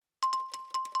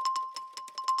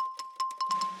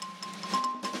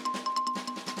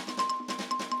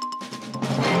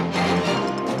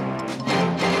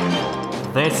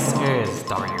This is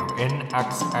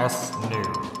WNXS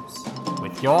News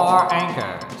with your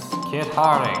anchors, Kit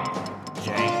Harding,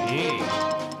 Jane E,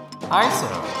 ISO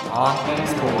on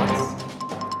esports,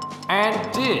 and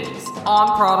Diz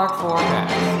on product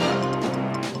forecast.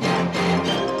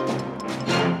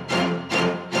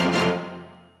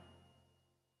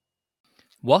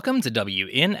 Welcome to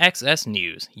WNXS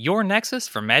News, your nexus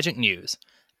for Magic News.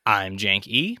 I'm Jank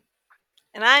E.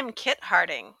 And I'm Kit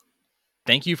Harding.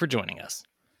 Thank you for joining us.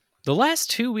 The last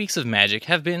 2 weeks of Magic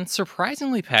have been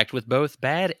surprisingly packed with both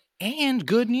bad and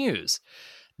good news.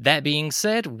 That being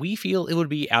said, we feel it would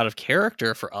be out of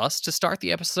character for us to start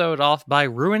the episode off by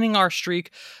ruining our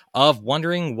streak of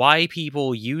wondering why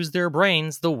people use their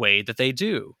brains the way that they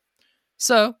do.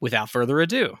 So, without further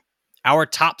ado, our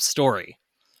top story.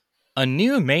 A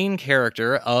new main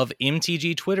character of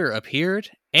MTG Twitter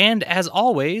appeared, and as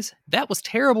always, that was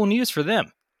terrible news for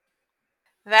them.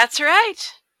 That's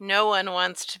right. No one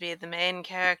wants to be the main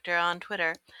character on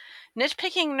Twitter.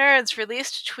 Nitpicking Nerds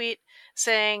released a tweet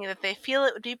saying that they feel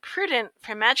it would be prudent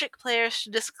for Magic players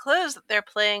to disclose that they're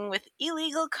playing with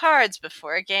illegal cards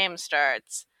before a game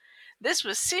starts. This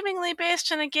was seemingly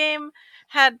based on a game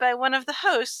had by one of the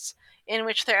hosts, in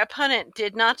which their opponent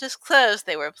did not disclose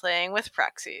they were playing with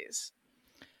proxies.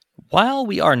 While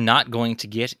we are not going to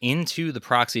get into the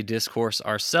proxy discourse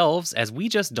ourselves, as we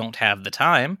just don't have the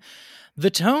time, the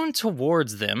tone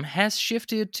towards them has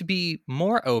shifted to be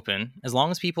more open as long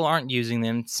as people aren't using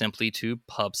them simply to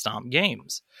pub stomp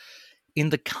games. In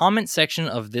the comment section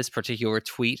of this particular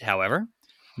tweet, however,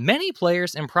 many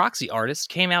players and proxy artists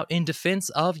came out in defense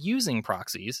of using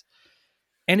proxies.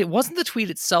 And it wasn't the tweet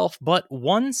itself, but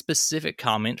one specific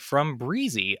comment from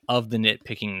Breezy of the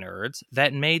Nitpicking Nerds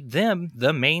that made them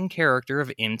the main character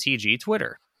of MTG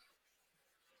Twitter.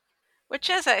 Which,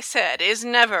 as I said, is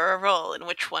never a role in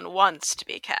which one wants to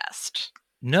be cast.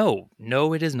 No,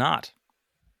 it is not.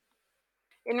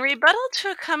 In rebuttal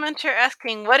to a commenter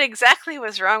asking what exactly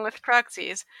was wrong with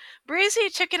proxies, Breezy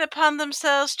took it upon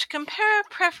themselves to compare a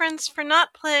preference for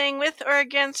not playing with or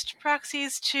against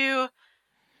proxies to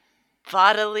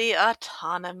bodily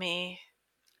autonomy.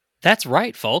 That's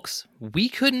right, folks. We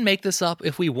couldn't make this up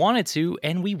if we wanted to,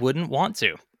 and we wouldn't want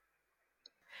to.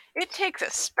 It takes a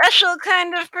special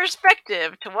kind of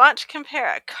perspective to want to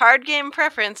compare a card game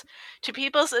preference to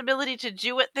people's ability to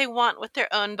do what they want with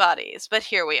their own bodies, but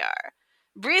here we are.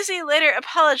 Breezy later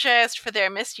apologized for their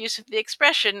misuse of the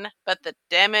expression, but the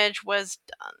damage was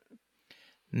done.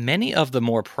 Many of the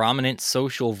more prominent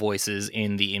social voices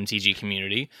in the MTG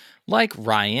community, like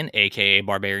Ryan, aka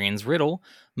Barbarian's Riddle,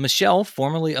 Michelle,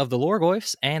 formerly of the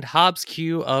Lorgoyfs, and Hobbs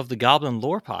Q of the Goblin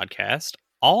Lore podcast,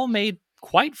 all made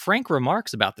quite frank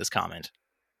remarks about this comment.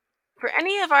 For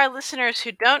any of our listeners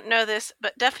who don't know this,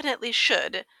 but definitely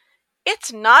should,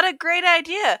 it's not a great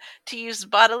idea to use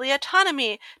bodily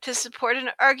autonomy to support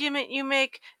an argument you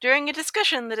make during a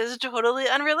discussion that is totally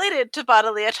unrelated to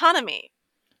bodily autonomy.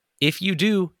 If you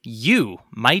do, you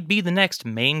might be the next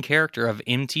main character of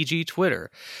MTG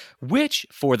Twitter, which,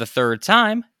 for the third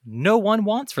time, no one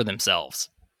wants for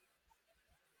themselves.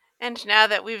 And now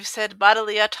that we've said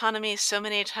bodily autonomy so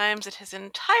many times it has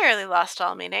entirely lost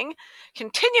all meaning,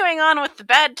 continuing on with the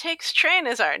bad takes train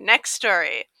is our next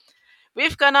story.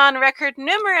 We've gone on record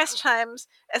numerous times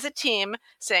as a team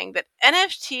saying that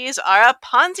NFTs are a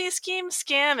Ponzi scheme,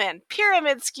 scam, and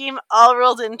pyramid scheme all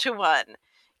rolled into one.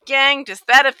 Gang, does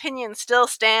that opinion still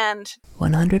stand?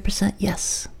 100%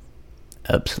 yes.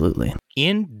 Absolutely.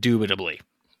 Indubitably.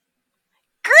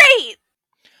 Great!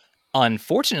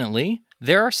 Unfortunately,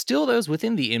 there are still those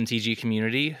within the MTG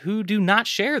community who do not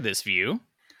share this view.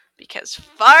 Because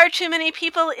far too many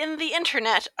people in the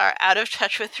internet are out of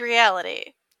touch with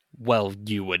reality. Well,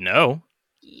 you would know.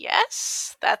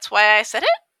 Yes, that's why I said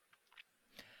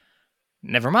it.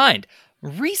 Never mind.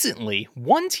 Recently,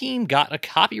 one team got a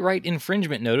copyright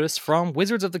infringement notice from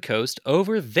Wizards of the Coast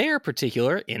over their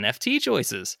particular NFT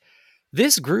choices.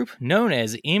 This group, known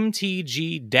as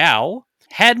MTG DAO,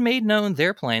 had made known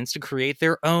their plans to create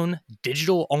their own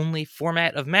digital-only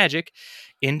format of Magic,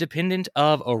 independent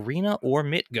of Arena or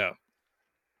MitGo.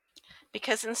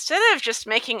 Because instead of just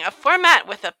making a format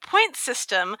with a point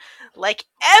system like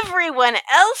everyone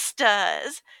else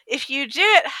does, if you do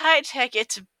it high-tech,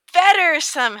 it's better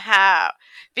somehow,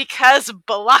 because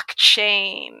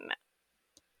blockchain.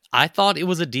 I thought it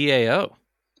was a DAO.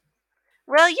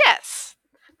 Well, yes.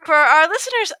 For our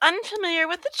listeners unfamiliar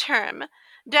with the term,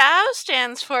 DAO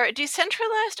stands for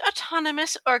Decentralized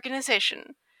Autonomous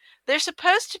Organization. They're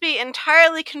supposed to be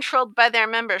entirely controlled by their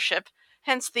membership,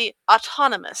 hence the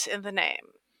autonomous in the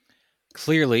name.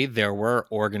 Clearly, there were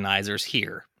organizers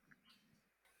here.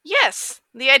 Yes,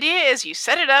 the idea is you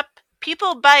set it up,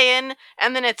 People buy in,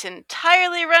 and then it's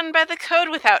entirely run by the code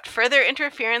without further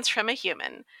interference from a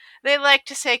human. They like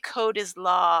to say code is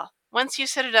law. Once you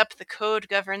set it up, the code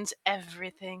governs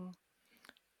everything.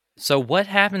 So what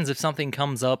happens if something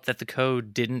comes up that the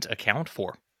code didn't account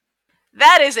for?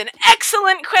 That is an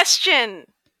excellent question!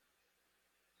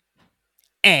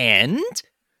 And?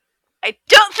 I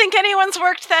don't think anyone's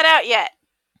worked that out yet.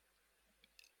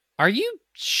 Are you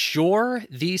sure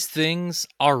these things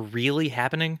are really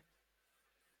happening?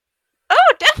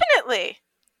 Oh, definitely!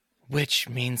 Which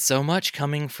means so much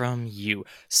coming from you.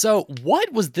 So,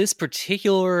 what was this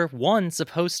particular one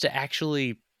supposed to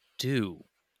actually do?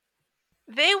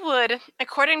 They would,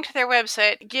 according to their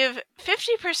website, give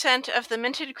 50% of the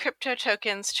minted crypto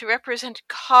tokens to represent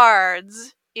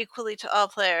cards equally to all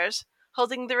players,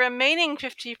 holding the remaining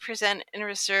 50% in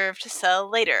reserve to sell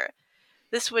later.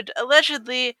 This would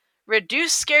allegedly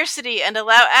reduce scarcity and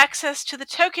allow access to the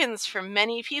tokens for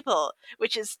many people,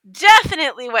 which is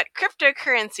definitely what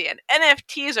cryptocurrency and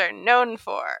NFTs are known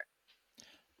for.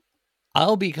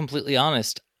 I'll be completely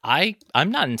honest, I'm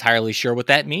not entirely sure what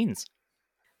that means.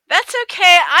 That's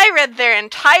okay, I read their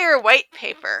entire white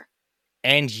paper.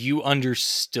 And you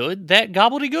understood that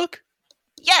gobbledygook?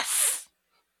 Yes!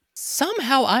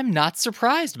 Somehow I'm not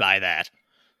surprised by that.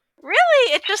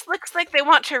 Really, it just looks like they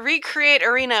want to recreate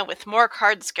Arena with more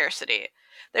card scarcity.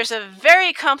 There's a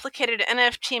very complicated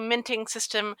NFT minting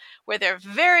system where they're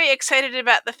very excited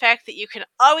about the fact that you can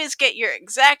always get your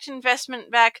exact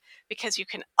investment back because you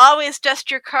can always dust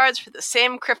your cards for the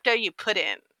same crypto you put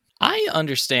in. I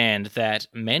understand that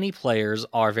many players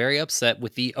are very upset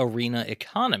with the Arena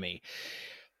economy,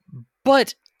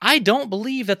 but I don't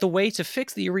believe that the way to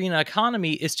fix the Arena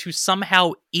economy is to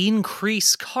somehow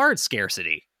increase card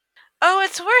scarcity. Oh,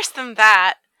 it's worse than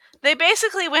that. They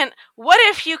basically went, what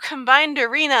if you combined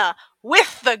Arena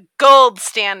with the gold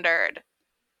standard?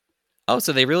 Oh,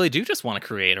 so they really do just want to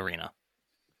create Arena.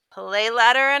 Play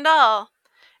ladder and all.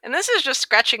 And this is just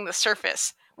scratching the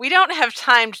surface. We don't have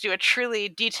time to do a truly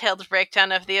detailed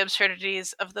breakdown of the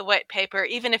absurdities of the white paper,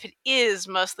 even if it is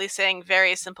mostly saying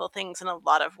very simple things in a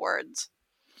lot of words.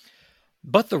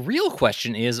 But the real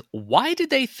question is, why did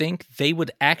they think they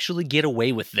would actually get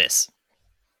away with this?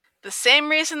 The same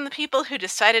reason the people who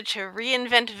decided to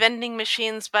reinvent vending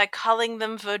machines by calling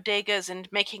them bodegas and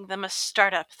making them a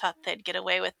startup thought they'd get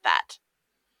away with that.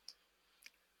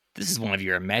 This is one of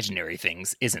your imaginary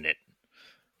things, isn't it?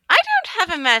 I don't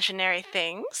have imaginary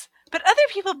things, but other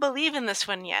people believe in this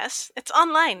one, yes. It's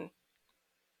online.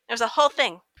 There's a whole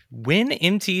thing. When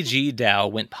MTG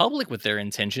DAO went public with their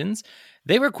intentions,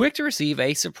 they were quick to receive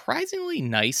a surprisingly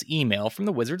nice email from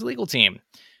the Wizards legal team.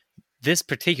 This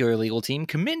particular legal team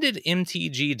commended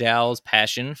MTG DAO's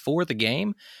passion for the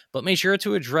game, but made sure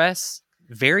to address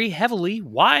very heavily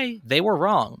why they were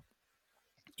wrong.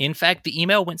 In fact, the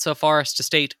email went so far as to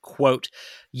state, quote,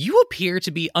 "You appear to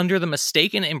be under the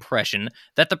mistaken impression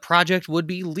that the project would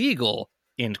be legal,"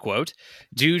 end quote,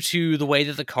 due to the way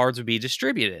that the cards would be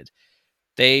distributed.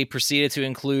 They proceeded to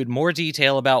include more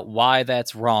detail about why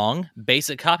that's wrong,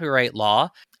 basic copyright law,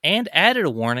 and added a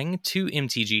warning to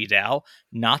MTG DAO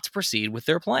not to proceed with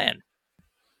their plan.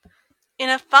 In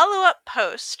a follow-up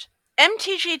post,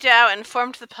 MTG DAO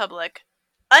informed the public,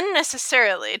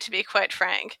 unnecessarily to be quite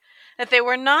frank, that they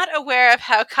were not aware of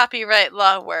how copyright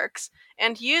law works,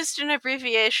 and used an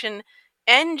abbreviation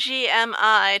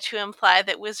NGMI to imply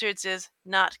that Wizards is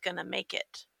not gonna make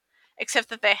it. Except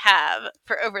that they have,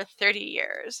 for over 30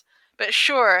 years. But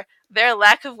sure, their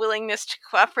lack of willingness to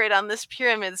cooperate on this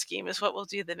pyramid scheme is what will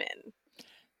do them in.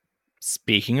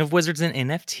 Speaking of Wizards and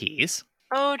NFTs...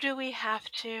 Oh, do we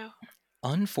have to?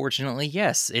 Unfortunately,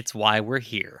 yes. It's why we're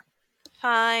here.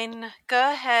 Fine.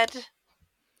 Go ahead.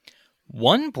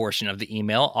 One portion of the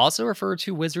email also referred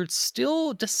to Wizards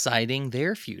still deciding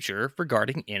their future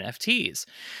regarding NFTs,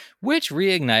 which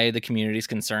reignited the community's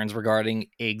concerns regarding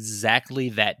exactly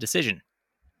that decision.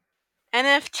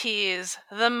 NFTs,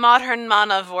 the modern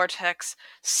mana vortex,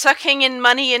 sucking in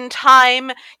money and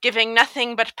time, giving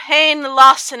nothing but pain,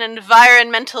 loss, and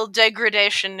environmental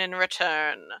degradation in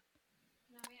return.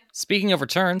 Speaking of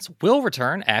returns, we'll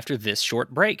return after this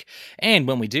short break. And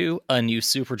when we do, a new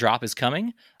super drop is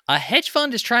coming, a hedge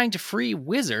fund is trying to free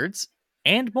wizards,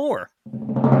 and more.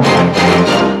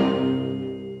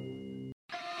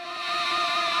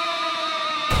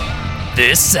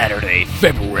 This Saturday,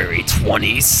 February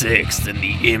 26th in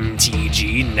the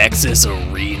MTG Nexus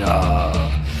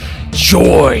Arena.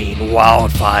 Join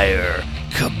Wildfire,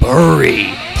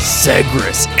 Kaburi,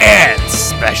 Segris, and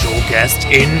special guest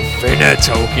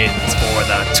Infinitokens for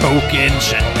the Token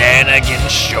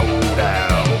Shenanigans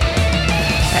Showdown.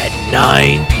 At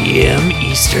 9 p.m.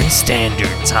 Eastern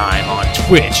Standard Time on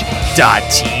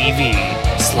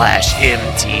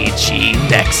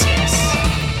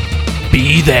twitch.tv/MTGNexus.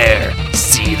 Be there,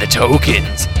 see the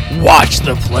tokens, watch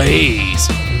the plays,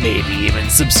 maybe even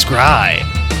subscribe.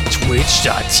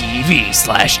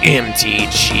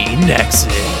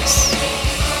 twitch.tv/MTGNexus.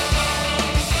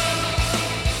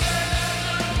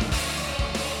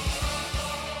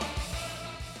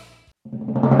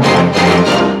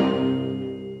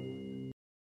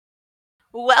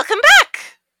 Welcome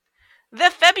back! The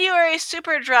February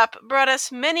Super Drop brought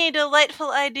us many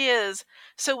delightful ideas,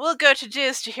 so we'll go to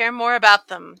Diz to hear more about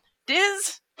them.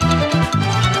 Diz?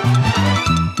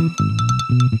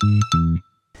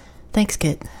 Thanks,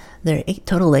 Kit. There are 8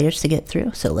 total layers to get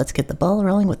through, so let's get the ball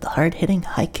rolling with the hard-hitting,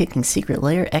 high-kicking Secret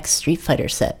Layer X Street Fighter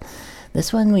set.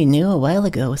 This one we knew a while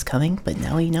ago was coming, but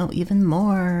now we know even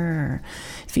more.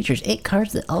 It features 8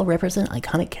 cards that all represent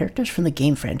iconic characters from the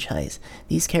game franchise.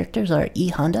 These characters are E.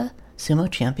 Honda, Sumo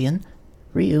Champion,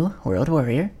 Ryu, World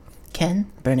Warrior,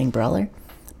 Ken, Burning Brawler,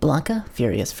 Blanca,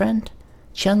 Furious Friend,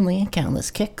 Chun-Li,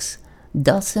 Countless Kicks,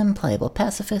 Dhalsim, Pliable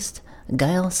Pacifist,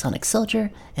 Guile, Sonic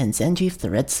Soldier, and Zangief, the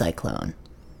Red Cyclone.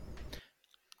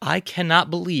 I cannot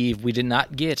believe we did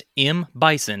not get M.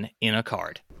 Bison in a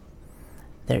card.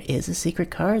 There is a secret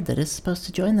card that is supposed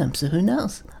to join them, so who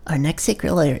knows? Our next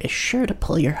secret layer is sure to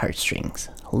pull your heartstrings.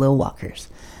 Low Walkers.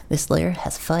 This layer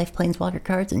has 5 Planeswalker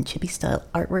cards and chibi-style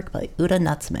artwork by Uda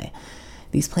Natsume.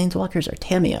 These Planeswalkers are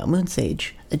Tamiyo,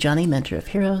 Moonsage, Ajani, Mentor of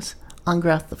Heroes,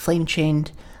 Angrath, the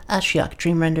Flame-Chained, Ashiok,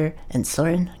 Dreamrender, and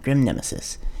Sorin, Grim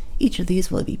Nemesis. Each of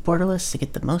these will be borderless to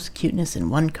get the most cuteness in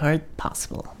one card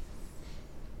possible.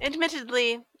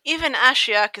 Admittedly, even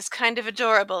Ashiok is kind of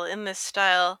adorable in this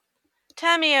style.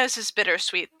 Tamiyo's is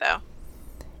bittersweet, though.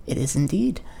 It is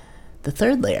indeed. The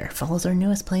third layer follows our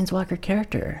newest Planeswalker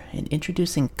character in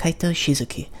introducing Kaito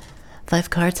Shizuki. 5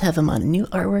 cards have him on new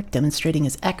artwork demonstrating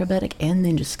his acrobatic and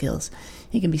ninja skills.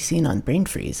 He can be seen on Brain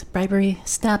Freeze, Bribery,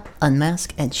 Snap,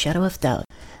 Unmask, and Shadow of Doubt.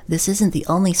 This isn't the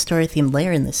only story-themed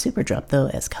layer in the Super Drop, though,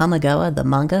 as Kamigawa, the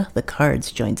manga, The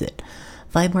Cards, joins it.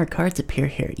 5 more cards appear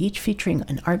here, each featuring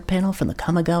an art panel from the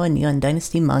Kamigawa Neon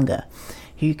Dynasty manga.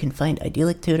 Here you can find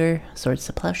Idyllic Tutor, Swords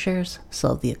to Plowshares,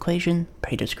 Solve the Equation,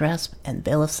 Praetor's Grasp, and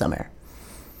Veil of Summer.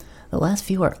 The last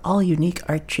few are all unique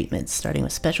art treatments, starting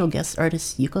with special guest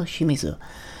artist Yuko Shimizu.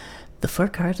 The 4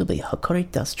 cards will be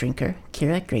Hokori Dust Drinker,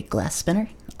 Kira Great Glass Spinner,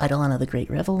 Eidolon of the Great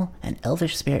Revel, and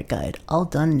Elvish Spirit Guide, all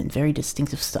done in very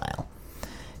distinctive style.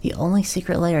 The only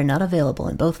secret layer not available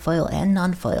in both foil and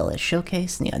non-foil is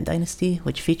Showcase Neon Dynasty,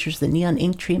 which features the neon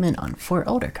ink treatment on 4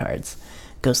 older cards: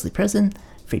 Ghostly Prison,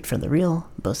 Freed from the Real,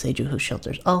 Boseiju Who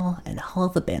Shelters All, and Hollow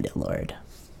the Bandit Lord.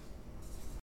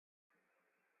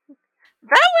 That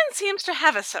one seems to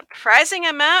have a surprising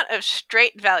amount of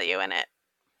straight value in it.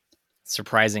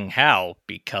 Surprising how?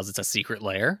 Because it's a secret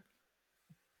layer?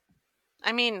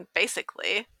 I mean,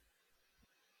 basically.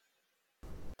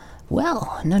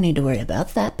 Well, no need to worry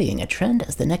about that being a trend,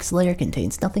 as the next layer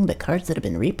contains nothing but cards that have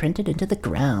been reprinted into the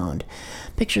ground.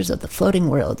 Pictures of the Floating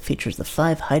World features the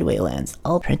 5 Hideaway lands,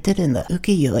 all printed in the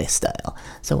ukiyo-e style.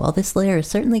 So while this layer is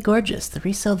certainly gorgeous, the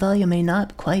resale value may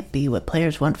not quite be what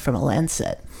players want from a land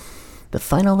set. The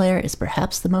final layer is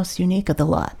perhaps the most unique of the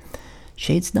lot.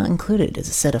 Shades Not Included is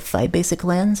a set of 5 basic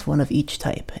lands, 1 of each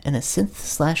type, in a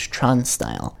synth/Tron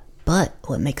style. But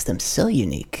what makes them so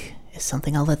unique is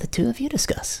something I'll let the two of you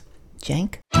discuss.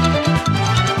 Jank?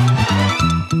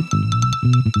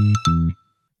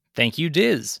 Thank you,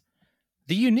 Diz.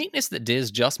 The uniqueness that Diz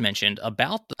just mentioned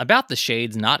about the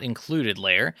Shades Not Included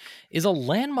layer is a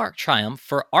landmark triumph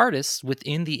for artists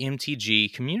within the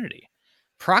MTG community.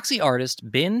 Proxy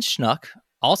artist Ben Schnuck,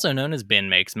 also known as Ben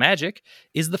Makes Magic,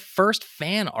 is the first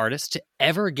fan artist to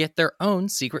ever get their own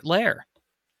secret lair.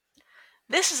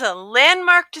 This is a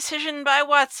landmark decision by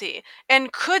WotC,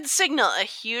 and could signal a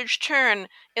huge turn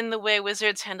in the way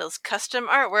Wizards handles custom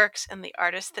artworks and the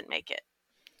artists that make it.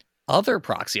 Other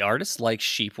proxy artists, like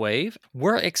Sheepwave,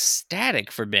 were ecstatic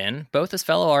for Ben, both as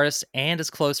fellow artists and as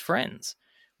close friends.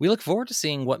 We look forward to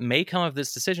seeing what may come of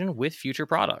this decision with future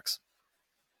products.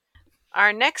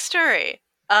 Our next story: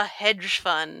 a hedge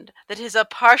fund that is a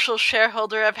partial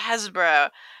shareholder of Hasbro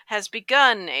has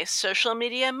begun a social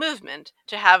media movement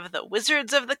to have the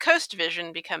Wizards of the Coast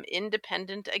vision become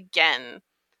independent again.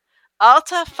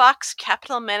 Alta Fox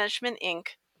Capital Management Inc.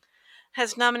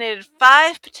 has nominated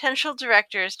 5 potential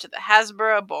directors to the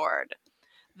Hasbro board.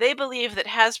 They believe that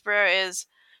Hasbro is,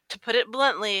 to put it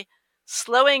bluntly,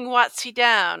 slowing WotC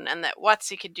down, and that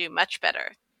WotC could do much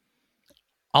better.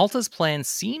 Alta's plan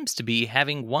seems to be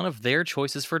having one of their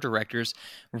choices for directors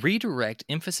redirect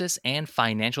emphasis and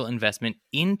financial investment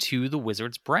into the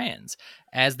Wizards brands,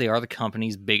 as they are the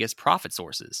company's biggest profit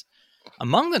sources.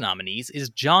 Among the nominees is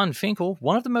John Finkel,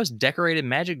 one of the most decorated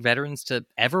Magic veterans to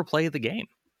ever play the game.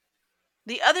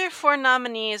 The other 4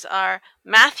 nominees are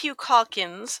Matthew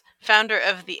Calkins, founder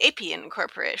of the Appian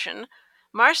Corporation,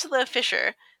 Marcelo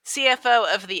Fisher, CFO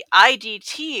of the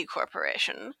IDT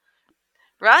Corporation,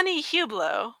 Ronnie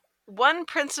Hublot, one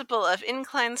principal of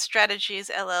Incline Strategies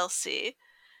LLC,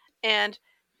 and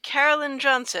Carolyn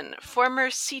Johnson, former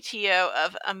CTO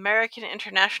of American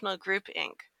International Group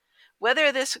Inc.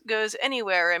 Whether this goes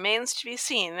anywhere remains to be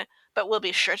seen, but we'll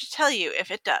be sure to tell you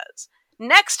if it does.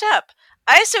 Next up,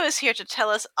 ISO is here to tell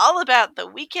us all about the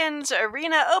weekend's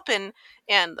Arena Open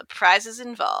and the prizes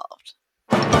involved.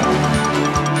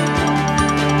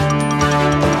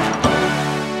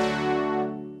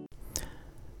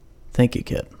 Thank you,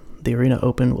 Kit. The Arena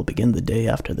Open will begin the day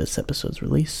after this episode's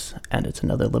release, and it's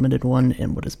another limited one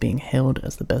in what is being hailed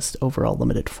as the best overall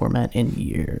limited format in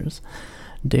years.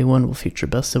 Day 1 will feature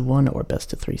best of 1 or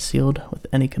best of 3 sealed, with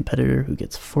any competitor who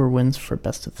gets 4 wins for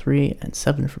best of 3 and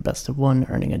 7 for best of 1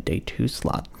 earning a Day 2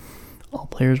 slot. All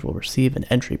players will receive an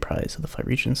entry prize of the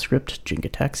Phyrexian script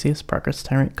Jin-Gitaxias Progress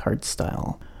Tyrant card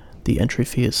style. The entry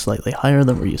fee is slightly higher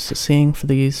than we're used to seeing for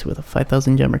these, with a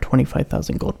 5,000 gem or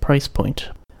 25,000 gold price point,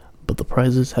 but the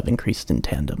prizes have increased in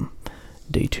tandem.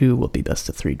 Day 2 will be best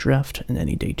of 3 draft, and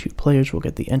any Day 2 players will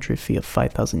get the entry fee of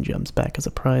 5,000 gems back as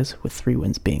a prize, with 3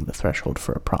 wins being the threshold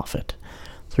for a profit.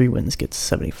 3 wins gets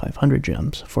 7,500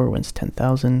 gems, 4 wins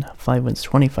 10,000, 5 wins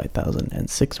 25,000, and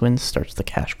 6 wins starts the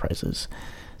cash prizes.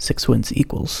 6 wins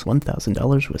equals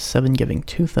 $1,000, with 7 giving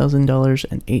 $2,000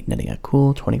 and 8 netting a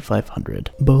cool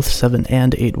 2,500. Both 7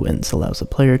 and 8 wins allows a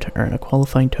player to earn a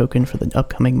qualifying token for the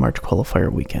upcoming March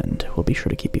qualifier weekend. We'll be sure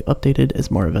to keep you updated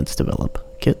as more events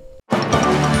develop. Kit?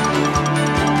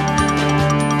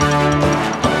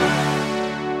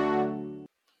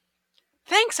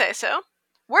 Thanks, ISO.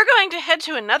 We're going to head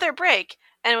to another break,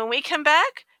 and when we come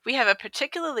back, we have a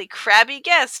particularly crabby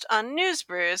guest on News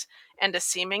Brews and a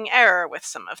seeming error with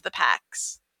some of the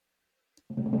packs.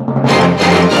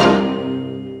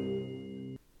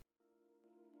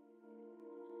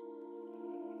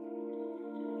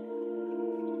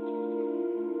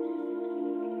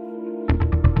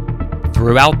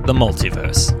 Throughout the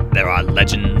multiverse, there are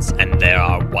legends and there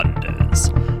are wonders.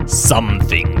 Some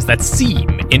things that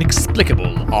seem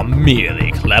inexplicable are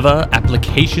merely clever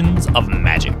applications of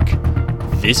magic.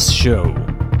 This show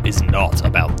is not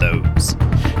about those.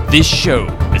 This show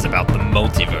is about the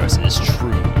multiverse's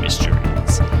true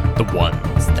mysteries, the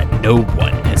ones that no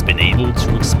one has been able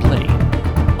to explain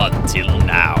until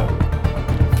now.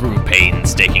 Through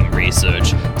painstaking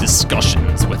research,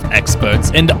 discussions with experts,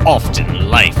 and often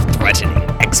life-threatening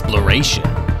exploration,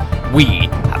 we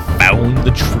have found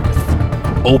the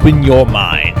truth. Open your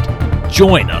mind.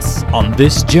 Join us on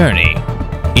this journey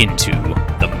into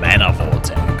the Mana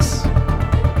Vortex.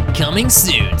 Coming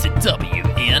soon to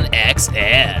WNXS.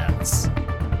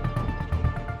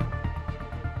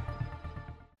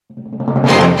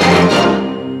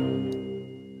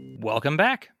 Welcome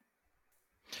back.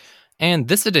 And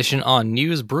this edition on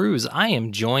News Brews, I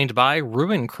am joined by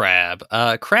Ruin Crab.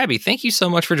 Crabby, thank you so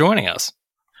much for joining us.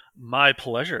 My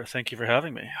pleasure. Thank you for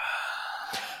having me.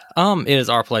 It is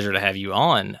our pleasure to have you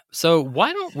on. So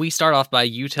why don't we start off by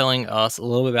you telling us a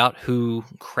little bit about who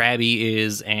Crabby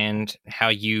is and how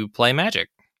you play Magic?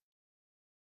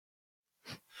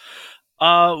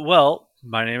 Well,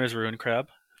 my name is Ruin Crab.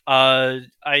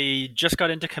 I just got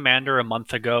into Commander a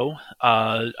month ago.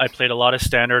 I played a lot of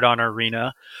Standard on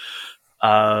Arena.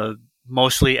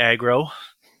 Mostly aggro.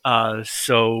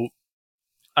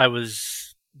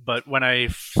 But when I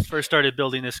first started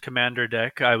building this commander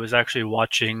deck, I was actually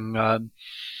watching an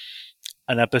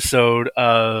episode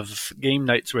of Game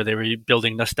Nights where they were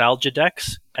building nostalgia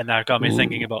decks, and that got me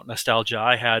thinking about nostalgia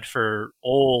I had for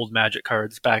old Magic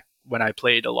cards back when I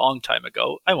played a long time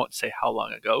ago. I won't say how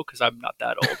long ago because I'm not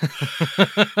that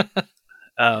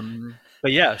old.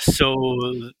 But yeah,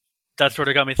 so that sort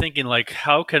of got me thinking, like,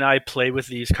 how can I play with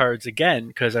these cards again?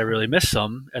 Because I really miss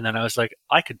them. And then I was like,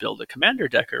 I could build a commander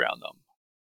deck around them.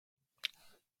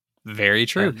 Very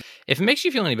true. If it makes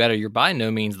you feel any better, you're by no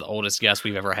means the oldest guest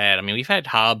we've ever had. I mean, we've had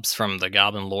Hobbs from the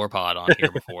Goblin Lore Pod on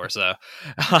here before, so.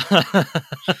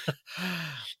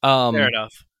 Fair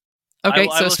enough. Okay,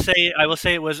 I will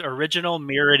say it was original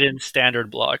Mirrodin Standard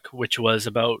block, which was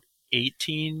about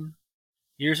 18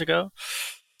 years ago.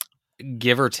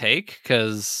 Give or take,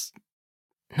 because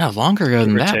no, longer ago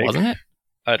than that, wasn't it?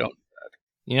 I don't.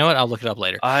 You know what? I'll look it up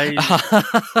later.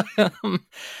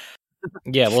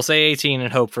 Yeah, we'll say 18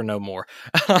 and hope for no more.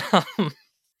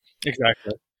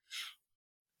 Exactly.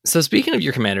 So speaking of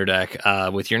your commander deck,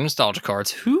 with your nostalgia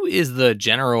cards, who is the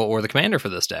general or the commander for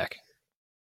this deck?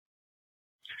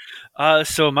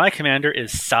 So my commander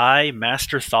is Psy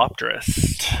Master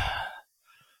Thopterist.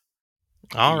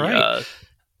 All right.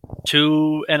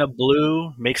 2 and a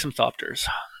blue, make some Thopters.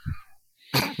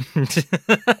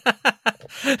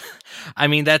 I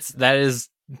mean, that is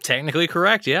technically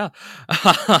correct, yeah.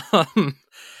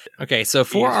 Okay, so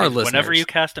for our listeners, whenever you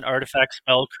cast an artifact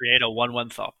spell, create a 1/1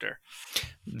 Thopter.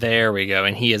 There we go,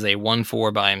 and he is a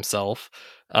 1/4 by himself.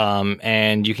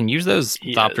 And you can use those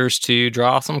Thopters to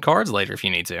draw some cards later if you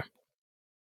need to.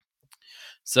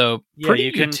 So yeah,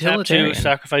 you can tap 2,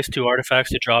 sacrifice 2 artifacts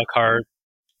to draw a card.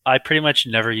 I pretty much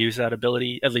never use that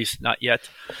ability, at least not yet.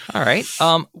 All right.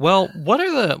 Well, what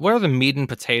are the meat and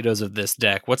potatoes of this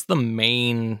deck? What's the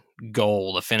main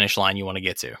goal, the finish line you want to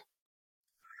get to?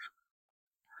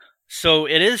 So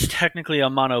it is technically a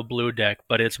mono blue deck,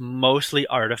 but it's mostly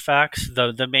artifacts.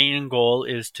 The main goal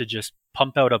is to just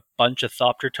pump out a bunch of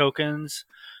Thopter tokens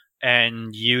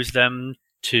and use them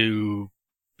to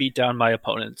beat down my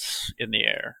opponents in the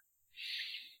air.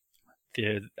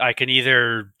 I can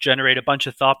either generate a bunch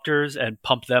of Thopters and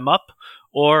pump them up,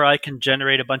 or I can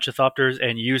generate a bunch of Thopters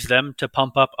and use them to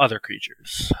pump up other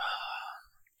creatures.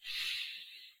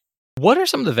 What are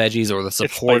some of the veggies or the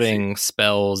supporting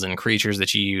spells and creatures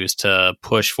that you use to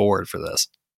push forward for this?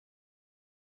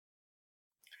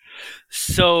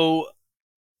 So,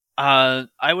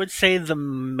 I would say the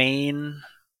main,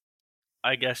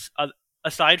 I guess,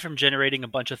 aside from generating a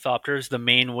bunch of Thopters, the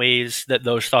main ways that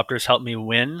those Thopters help me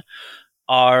win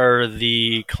are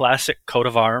the classic coat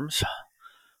of arms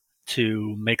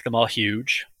to make them all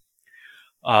huge.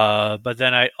 But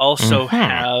then I also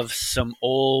have some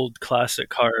old classic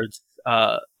cards.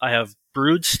 I have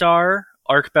Broodstar,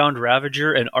 Arcbound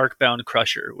Ravager, and Arcbound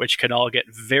Crusher, which can all get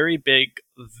very big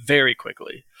very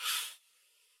quickly.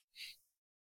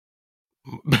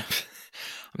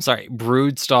 I'm sorry,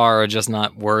 Broodstar are just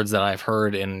not words that I've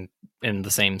heard in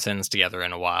the same sentence together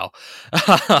in a while.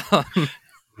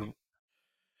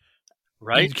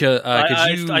 Right? Could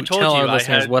you tell our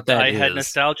listeners what that is? I had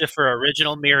nostalgia for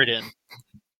original Mirrodin.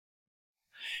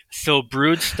 So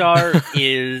Broodstar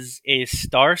is a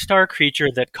star creature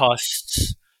that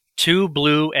costs 2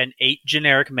 blue and 8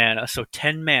 generic mana, so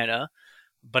 10 mana,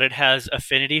 but it has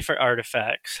affinity for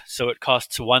artifacts, so it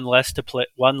costs 1 less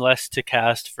to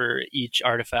cast for each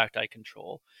artifact I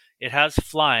control. It has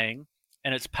flying,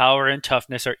 and its power and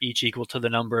toughness are each equal to the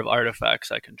number of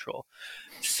artifacts I control.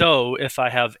 So if I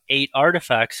have 8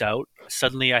 artifacts out,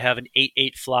 suddenly I have an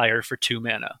 8/8 flyer for 2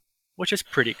 mana, which is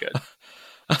pretty good.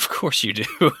 Of course you do.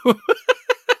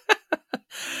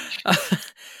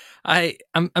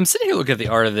 I'm sitting here looking at the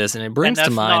art of this, and it brings to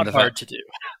mind the hard to do.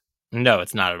 No,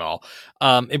 it's not at all.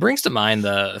 It brings to mind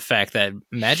the fact that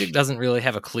Magic doesn't really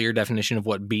have a clear definition of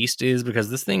what beast is, because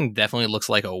this thing definitely looks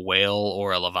like a whale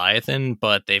or a leviathan,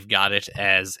 but they've got it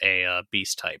as a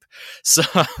beast type, so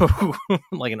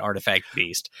like an artifact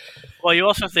beast. Well, you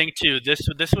also think too,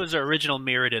 this was original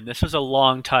Mirrodin. This was a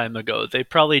long time ago. They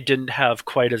probably didn't have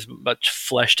quite as much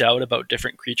fleshed out about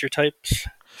different creature types.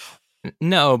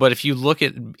 No, but if you look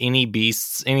at any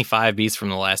 5 beasts from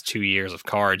the last 2 years of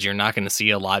cards, you're not going to see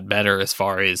a lot better as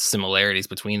far as similarities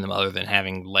between them other than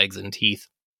having legs and teeth.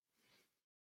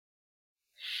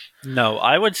 No,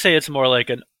 I would say it's more like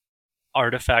an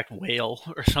artifact whale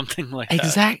or something like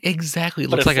that. Exactly. It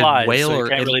looks like a whale or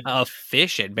a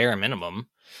fish at bare minimum.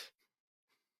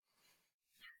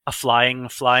 A flying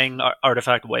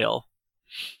artifact whale.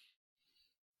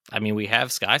 I mean, we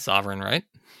have Sky Sovereign, right?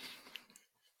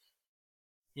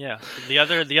 Yeah. The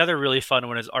other really fun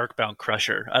one is Arcbound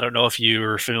Crusher. I don't know if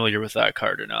you're familiar with that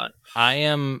card or not. I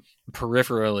am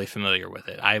peripherally familiar with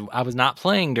it. I was not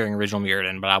playing during original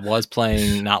Mirrodin, but I was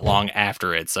playing not long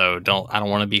after it, so I don't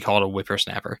want to be called a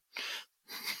whippersnapper.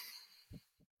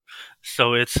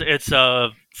 So it's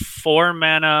a 4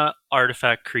 mana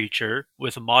artifact creature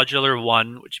with a modular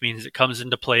 1, which means it comes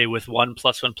into play with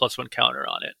 1/1/1 counter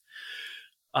on it.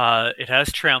 It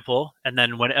has trample, and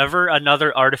then whenever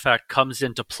another artifact comes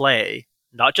into play,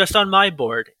 not just on my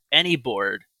board, any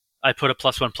board, I put a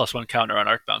 +1/+1 counter on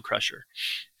Arcbound Crusher.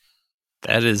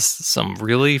 That is some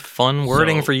really fun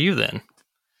wording for you, then.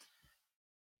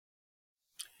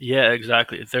 Yeah,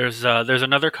 exactly. There's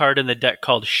another card in the deck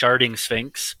called Sharding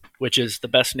Sphinx, which is the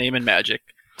best name in Magic.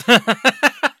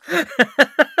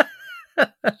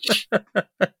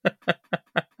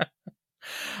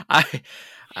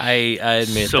 I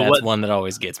admit that's one that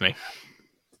always gets me.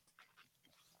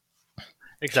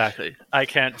 Exactly. I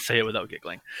can't say it without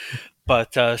giggling.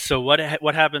 But so what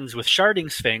happens with Sharding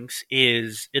Sphinx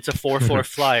is it's a 4/4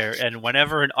 flyer, and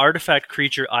whenever an artifact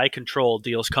creature I control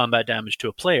deals combat damage to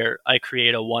a player, I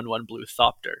create a 1/1 blue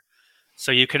Thopter.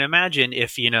 So you can imagine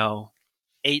if 8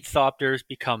 Thopters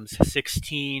becomes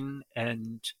 16,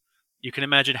 and you can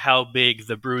imagine how big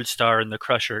the Broodstar and the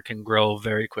Crusher can grow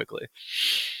very quickly.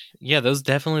 Yeah, those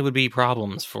definitely would be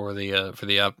problems for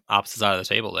the opposite side of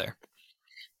the table there.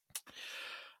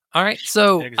 All right,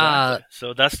 so Exactly.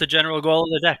 So that's the general goal of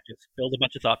the deck: just build a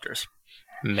bunch of Thopters.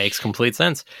 makes complete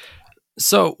sense.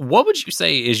 So, what would you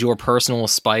say is your personal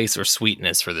spice or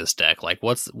sweetness for this deck? Like,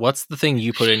 what's the thing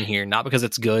you put in here, not because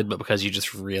it's good, but because you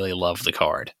just really love the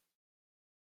card?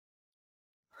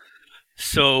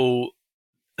 So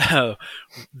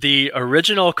the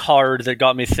original card that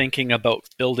got me thinking about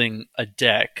building a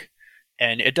deck,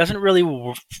 and it doesn't really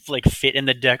like fit in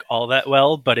the deck all that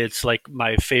well, but it's like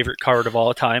my favorite card of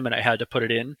all time, and I had to put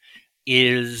it in,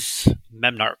 is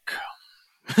Memnarch.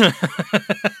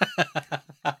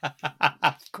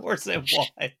 Of course it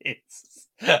was.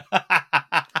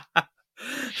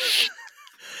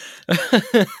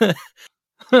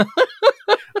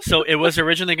 So it was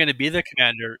originally going to be the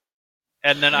commander,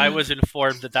 and then I was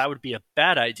informed that would be a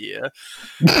bad idea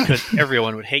because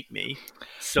everyone would hate me.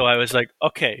 So I was like,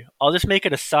 okay, I'll just make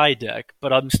it a side deck,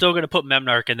 but I'm still going to put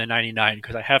Memnarch in the 99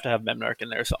 because I have to have Memnarch in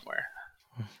there somewhere.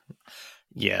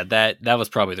 Yeah, that was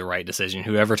probably the right decision.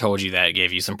 Whoever told you that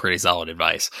gave you some pretty solid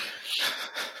advice.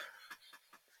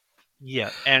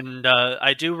 Yeah, and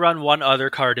I do run one other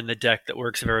card in the deck that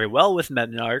works very well with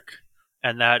Memnarch,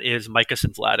 and that is Mycos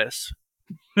and Vladis.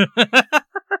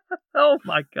 Oh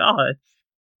my god.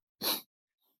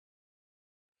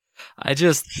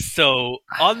 So,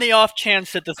 on the off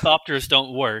chance that the Thopters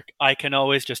don't work, I can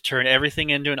always just turn everything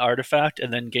into an artifact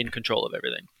and then gain control of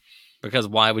everything. Because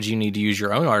why would you need to use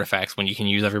your own artifacts when you can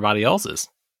use everybody else's?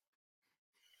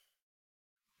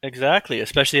 Exactly,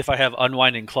 especially if I have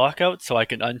Unwinding Clock out, so I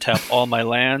can untap all my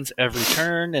lands every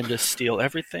turn and just steal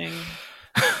everything.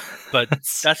 But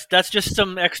that's just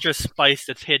some extra spice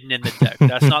that's hidden in the deck.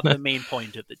 That's not the main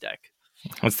point of the deck.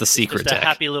 What's the secret just a deck?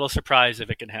 happy little surprise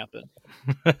if it can happen.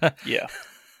 Yeah.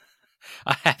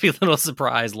 A happy little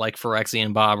surprise like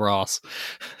Phyrexian Bob Ross.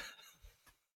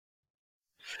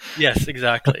 Yes,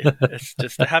 exactly. It's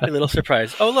just a happy little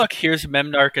surprise. Oh, look, here's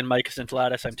Memnarch and Mycos and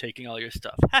Vladis. I'm taking all your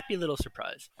stuff. Happy little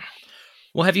surprise.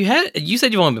 Well, you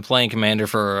said you've only been playing Commander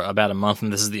for about a month,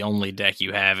 and this is the only deck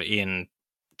you have in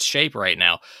shape right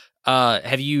now.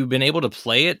 Have you been able to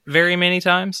play it very many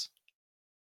times?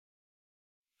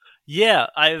 Yeah,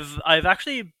 I've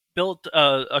actually built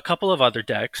a couple of other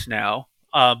decks now,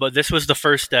 but this was the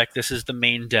first deck. This is the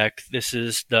main deck. This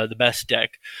is the best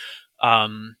deck.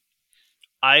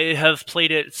 I have played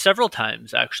it several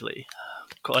times, actually,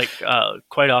 quite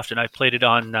often. I've played it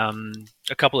on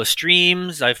a couple of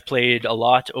streams. I've played a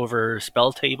lot over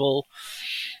Spell Table.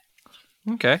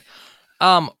 Okay.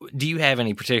 Do you have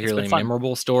any particularly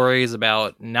memorable stories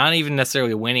about not even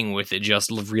necessarily winning with it, just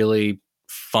really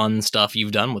fun stuff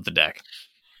you've done with the deck?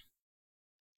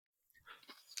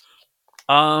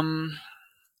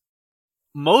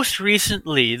 Most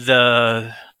recently,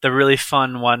 the really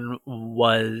fun one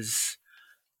was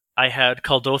I had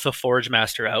Kuldotha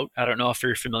Forgemaster out. I don't know if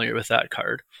you're familiar with that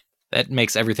card. That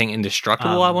makes everything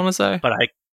indestructible, I want to say. But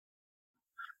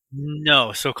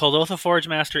No. So Kuldotha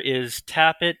Forgemaster is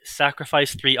tap it,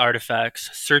 sacrifice 3 artifacts,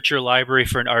 search your library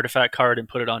for an artifact card, and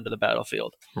put it onto the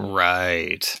battlefield.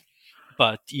 Right.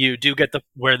 But you do get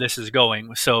where this is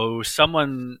going. So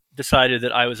someone decided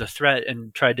that I was a threat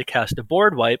and tried to cast a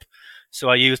board wipe. So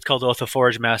I used Kuldotha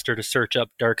Forgemaster to search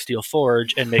up Darksteel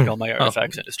Forge and make all my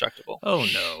artifacts indestructible. Oh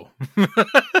no.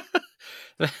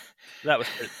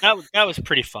 that was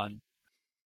pretty fun.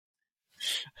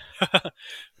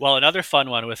 Well, another fun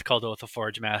one with Kuldotha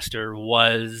Forgemaster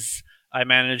was I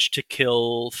managed to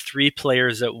kill 3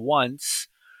 players at once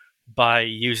by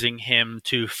using him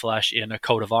to flash in a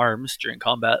coat of arms during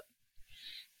combat.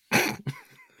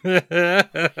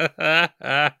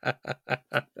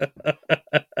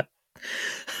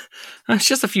 It's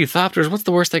just a few Thopters. What's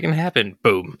the worst that can happen?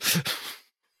 Boom.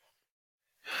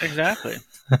 Exactly.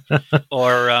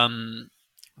 Or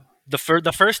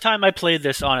the first time I played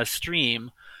this on a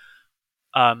stream,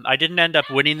 I didn't end up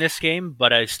winning this game,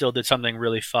 but I still did something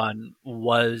really fun.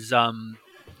 Was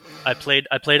I played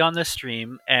on this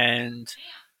stream, and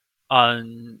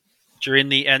during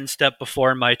the end step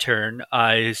before my turn,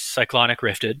 I Cyclonic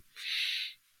Rifted.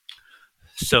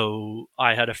 So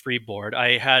I had a free board.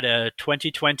 I had a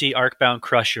 2020 Arcbound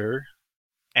Crusher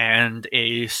and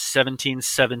a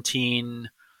 1717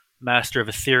 Master of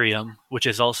Ethereum, which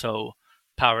is also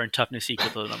power and toughness equal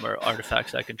to the number of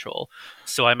artifacts I control.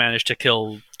 So I managed to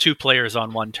kill 2 players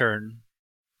on one turn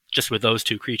just with those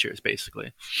 2 creatures,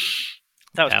 basically.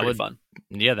 That was pretty fun.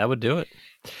 Yeah, that would do it.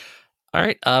 All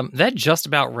right, that just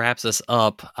about wraps us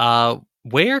up.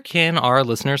 Where can our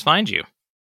listeners find you?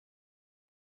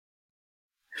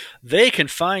 They can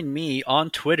find me on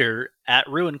Twitter at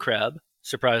RuinCrab,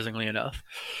 surprisingly enough.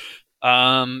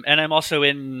 And I'm also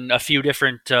in a few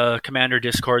different Commander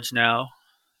Discords now.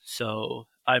 So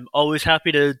I'm always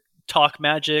happy to talk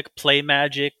Magic, play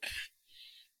Magic.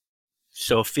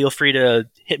 So feel free to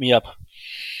hit me up.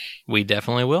 We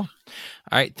definitely will.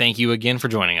 All right, thank you again for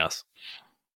joining us.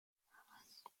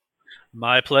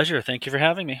 My pleasure. Thank you for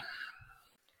having me.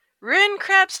 Ruin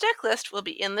Crab's deck list will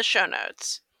be in the show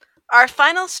notes. Our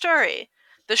final story,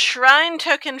 the Shrine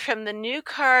token from the new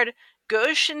card Go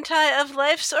Shintai of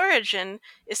Life's Origin,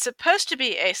 is supposed to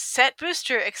be a set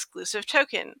booster exclusive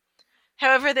token.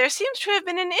 However, there seems to have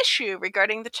been an issue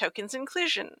regarding the token's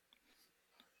inclusion.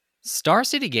 Star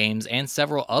City Games and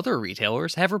several other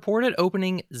retailers have reported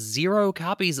opening 0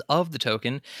 copies of the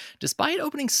token, despite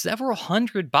opening several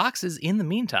hundred boxes in the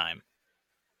meantime.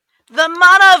 The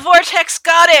Mana Vortex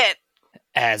got it!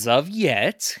 As of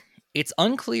yet, it's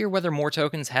unclear whether more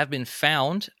tokens have been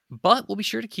found, but we'll be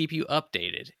sure to keep you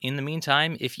updated. In the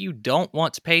meantime, if you don't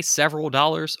want to pay several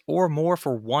dollars or more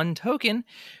for one token,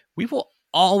 we will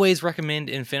always recommend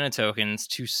Infinite tokens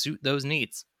to suit those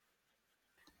needs.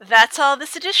 That's all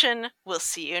this edition. We'll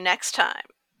see you next time.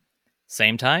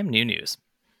 Same time, new news.